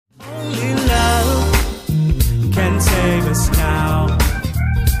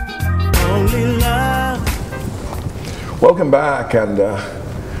Welcome back, and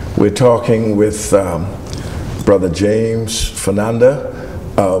we're talking with Brother James Fernanda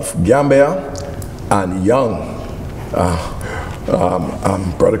of Gambia and young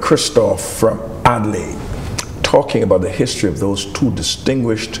Brother Christoph from Adelaide, talking about the history of those two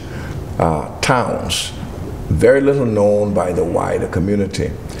distinguished towns, very little known by the wider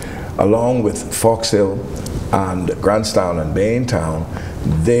community. Along with Fox Hill and Grantstown and Bain Town,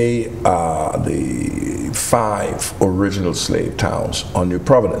 they are the 5 original slave towns on New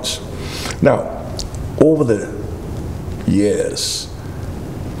Providence. Now, over the years,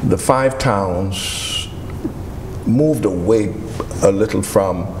 the 5 towns moved away a little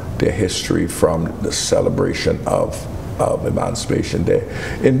from their history, from the celebration of Emancipation Day.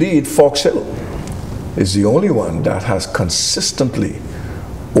 Indeed, Fox Hill is the only one that has consistently,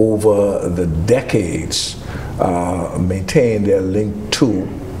 over the decades, maintained their link to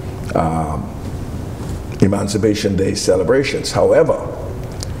Emancipation Day celebrations. However,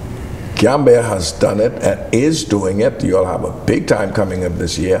 Gambia has done it and is doing it. You'll have a big time coming up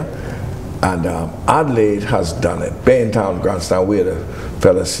this year. And Adelaide has done it. Bain Town, Grantstown, we're the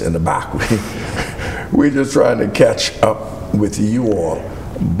fellas in the back. We're just trying to catch up with you all.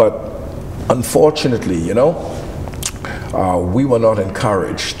 But unfortunately, you know, we were not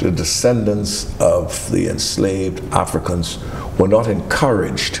encouraged. The descendants of the enslaved Africans were not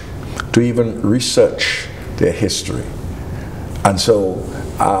encouraged to even research their history. And so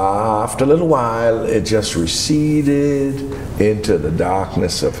after a little while, it just receded into the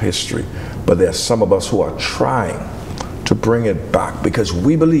darkness of history. But there are some of us who are trying to bring it back, because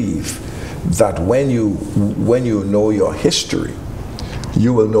we believe that when you know your history,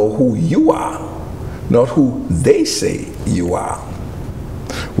 you will know who you are, not who they say you are.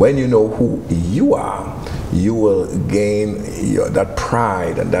 When you know who you are, you will gain that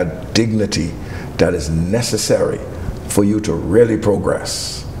pride and that dignity that is necessary for you to really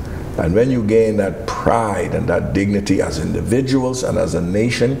progress. And when you gain that pride and that dignity as individuals and as a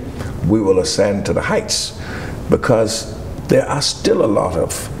nation, we will ascend to the heights, because there are still a lot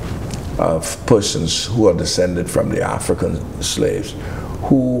of persons who are descended from the African slaves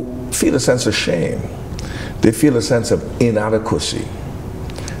who feel a sense of shame. They feel a sense of inadequacy.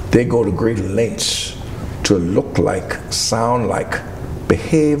 They go to great lengths to look like, sound like,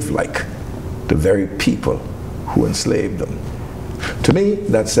 behave like the very people who enslaved them. To me,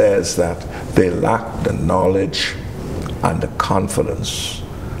 that says that they lack the knowledge and the confidence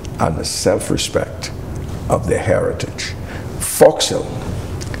and the self-respect of their heritage. Fox Hill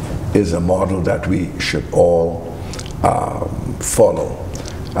is a model that we should all follow.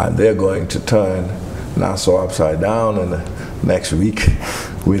 And they're going to turn Nassau upside down in the next week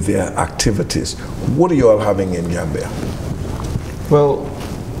with their activities. What are you all having in Gambia? Well,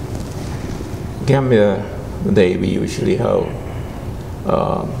 Gambia Day, we usually have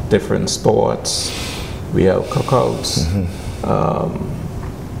different sports. We have cookouts.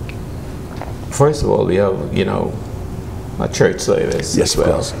 First of all, we have, you know, a church service as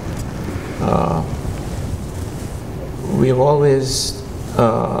well. We have always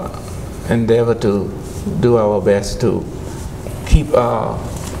endeavored to do our best to keep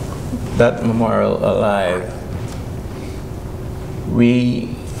that memorial alive.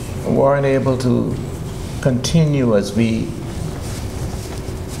 We weren't able to continue as we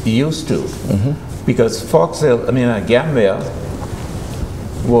used to, because Fox Hill, I mean, Gambia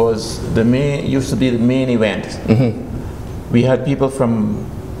was the main, used to be the main event. We had people from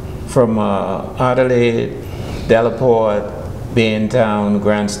Adelaide, Delaport, Bain Town,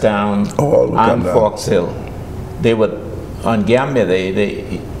 Grantstown, and Fox Hill. They would, on Gambia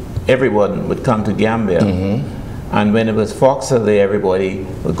Day, everyone would come to Gambia. And when it was Fox Hill Day, everybody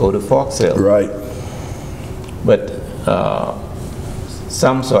would go to Fox Hill. Right. But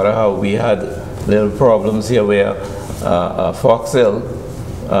some sort of how we had little problems here where Fox Hill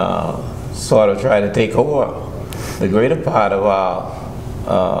sort of tried to take over the greater part of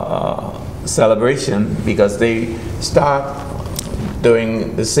our celebration, because they start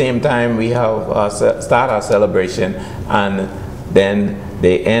during the same time we have start our celebration, and then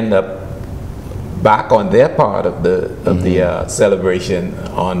they end up back on their part of the celebration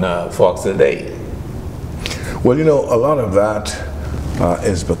on Fox Hill Day. Well, you know, a lot of that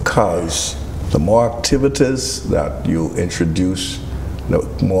is because the more activities that you introduce, the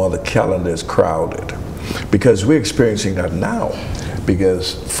more the calendar is crowded. Because we're experiencing that now,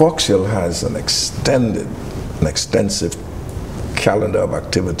 because Fox Hill has an extensive calendar of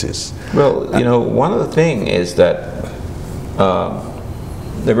activities. Well, you know, one of the things is that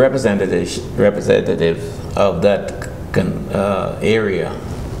the representative of that area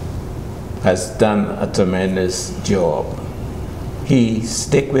has done a tremendous job. He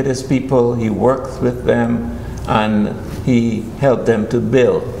stick with his people, he works with them, and he helped them to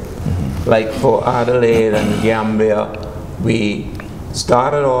build. Like for Adelaide and Gambia, we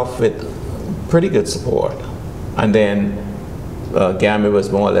started off with pretty good support, and then Gambia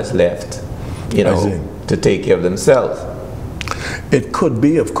was more or less left, you know, to take care of themselves. It could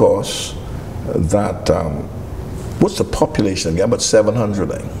be, of course, that what's the population of Gambia? About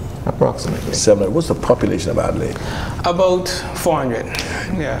 700, eh? Approximately. 700. What's the population of Adelaide? About 400.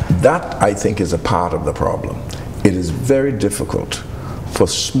 Yeah. That, I think, is a part of the problem. It is very difficult for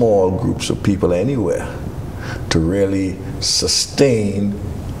small groups of people anywhere to really sustain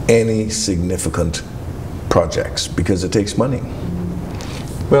any significant projects because it takes money.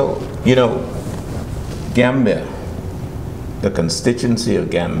 Well, you know, Gambia, the constituency of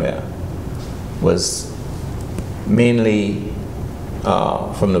Gambia, was mainly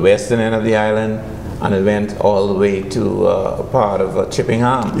from the western end of the island, and it went all the way to a part of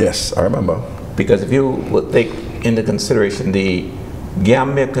Chippingham. Yes, I remember. Because if you would take into consideration the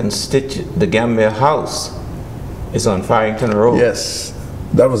Gambia House is on Farrington Road. Yes,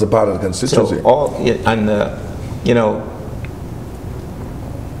 that was a part of the constituency. So all, and you know,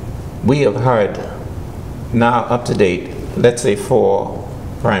 we have heard now up to date, let's say 4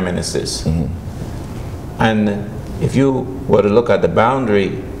 prime ministers. And if you were to look at the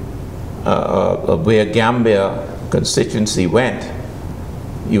boundary of where Gambia constituency went,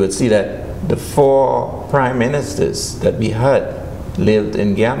 you would see that the 4 prime ministers that we had lived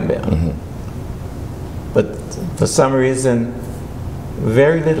in Gambia. But for some reason,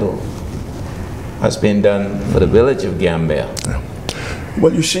 very little has been done for the village of Gambia.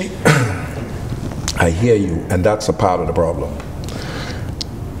 Well, you see, I hear you, and that's a part of the problem.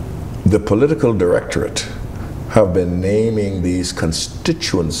 The political directorate have been naming these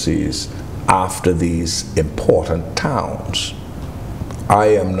constituencies after these important towns. I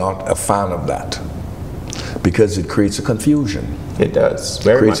am not a fan of that because it creates a confusion. It does,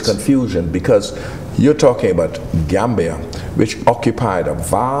 very much. Creates confusion because you're talking about Gambia, which occupied a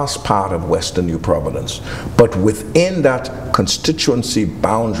vast part of Western New Providence, but within that constituency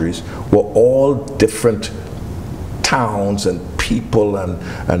boundaries were all different towns and people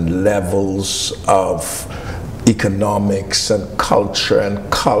and levels of economics and culture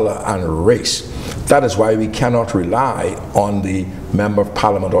and color and race. That is why we cannot rely on the member of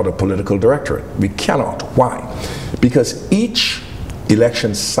parliament or the political directorate. We cannot. Why? Because each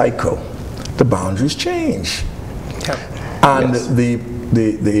election cycle, the boundaries change. Yep. And the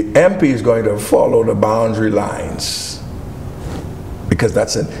MP is going to follow the boundary lines because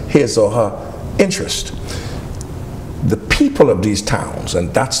that's in his or her interest. The people of these towns,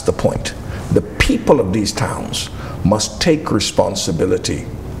 and that's the point, the people of these towns must take responsibility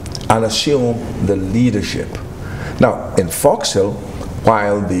and assume the leadership. Now, in Fox Hill,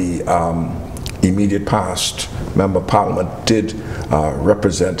 while the immediate past member of parliament did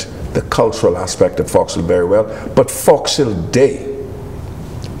represent the cultural aspect of Fox Hill very well, but Fox Hill Day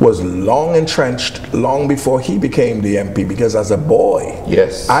was long entrenched long before he became the MP, because as a boy,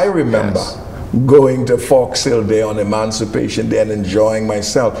 I remember going to Fox Hill Day on Emancipation Day and enjoying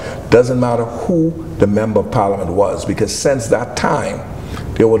myself. Doesn't matter who the member of parliament was, because since that time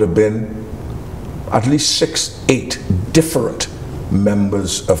there would have been at least 6, 8 different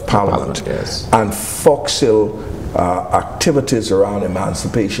members of parliament. And Fox Hill activities around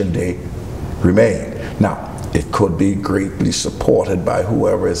Emancipation Day remain. Now, it could be greatly supported by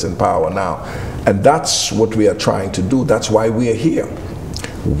whoever is in power now. And that's what we are trying to do. That's why we are here.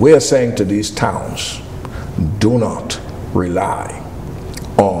 We're saying to these towns, do not rely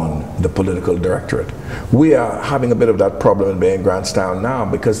on the political directorate. We are having a bit of that problem in Bain Grantstown now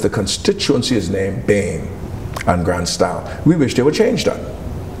because the constituency is named Bain and Grantstown. We wish they would change that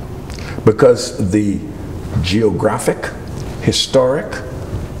because the geographic, historic,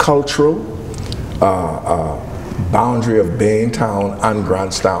 cultural boundary of Bain Town and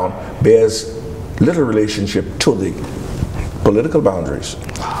Grantstown bears little relationship to the political boundaries.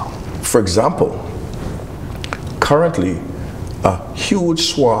 For example, currently a huge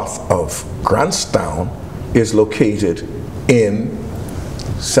swath of Grantstown is located in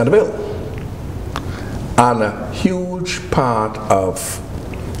Centerville, and a huge part of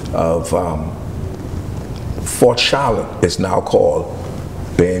Fort Charlotte is now called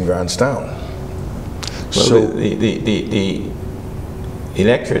Bain Grantstown. Well, so the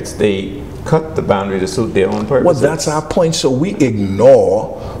electorates, they cut the boundary to suit their own purposes. Well, that's our point. So we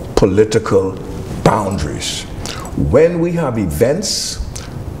ignore political boundaries. When we have events,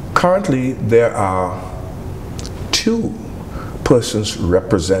 currently there are 2 persons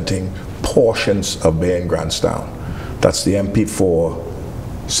representing portions of Bain Grandstown. That's the MP for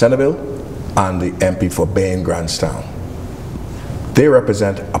Centerville and the MP for Bain Grandstown. They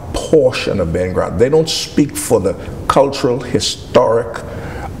represent a portion of Bain Grandstown. They don't speak for the cultural, historic,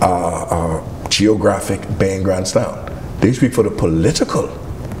 geographic Bain Grandstown. They speak for the political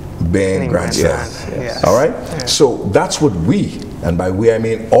Bain Grandstown. Yes. Yes. All right? Yes. So that's what we, and by we I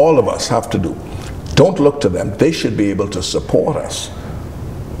mean all of us, have to do. Don't look to them. They should be able to support us.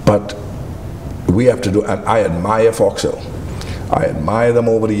 But we have to do, and I admire Fox Hill. I admire them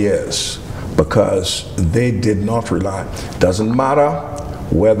over the years because they did not rely. Doesn't matter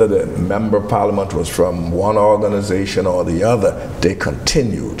whether the member of parliament was from one organization or the other, they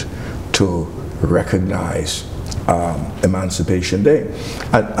continued to recognize Emancipation Day.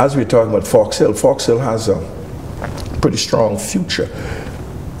 And as we're talking about Fox Hill has a pretty strong future.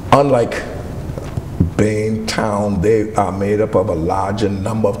 Unlike Bain Town, they are made up of a larger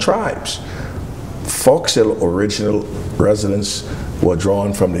number of tribes. Fox Hill original residents were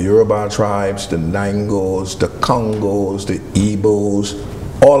drawn from the Yoruba tribes, the Nangos, the Congos, the Igbos,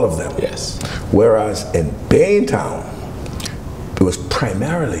 all of them. Yes. Whereas in Bain Town, it was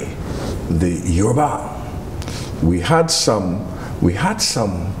primarily the Yoruba. We had some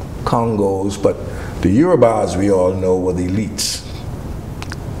Congos, but the Yorubas, we all know, were the elites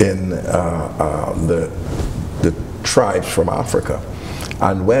in the tribes from Africa.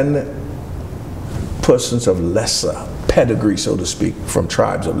 And when persons of lesser pedigree, so to speak, from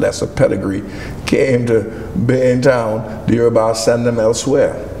tribes of lesser pedigree came to Bain Town, the Yorubas sent them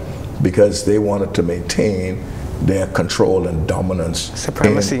elsewhere because they wanted to maintain their control and dominance,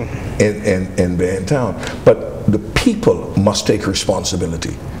 supremacy in Bain Town. But the people must take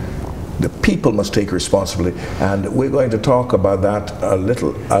responsibility. The people must take responsibility, and we're going to talk about that a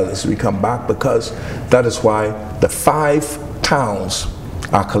little as we come back, because that is why the 5 towns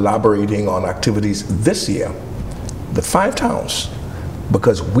are collaborating on activities this year. The 5 towns,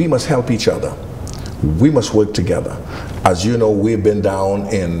 because we must help each other. We must work together. As you know, we've been down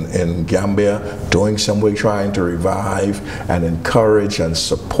in Gambia doing some way, trying to revive and encourage and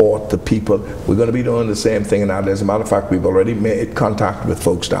support the people. We're going to be doing the same thing in Adelaide. As a matter of fact, we've already made contact with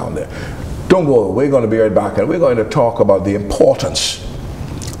folks down there. Don't go, we're going to be right back, and we're going to talk about the importance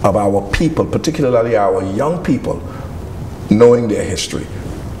of our people, particularly our young people, knowing their history.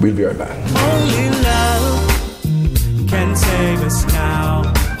 We'll be right back. Only love can save us now.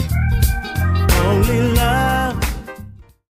 Only love.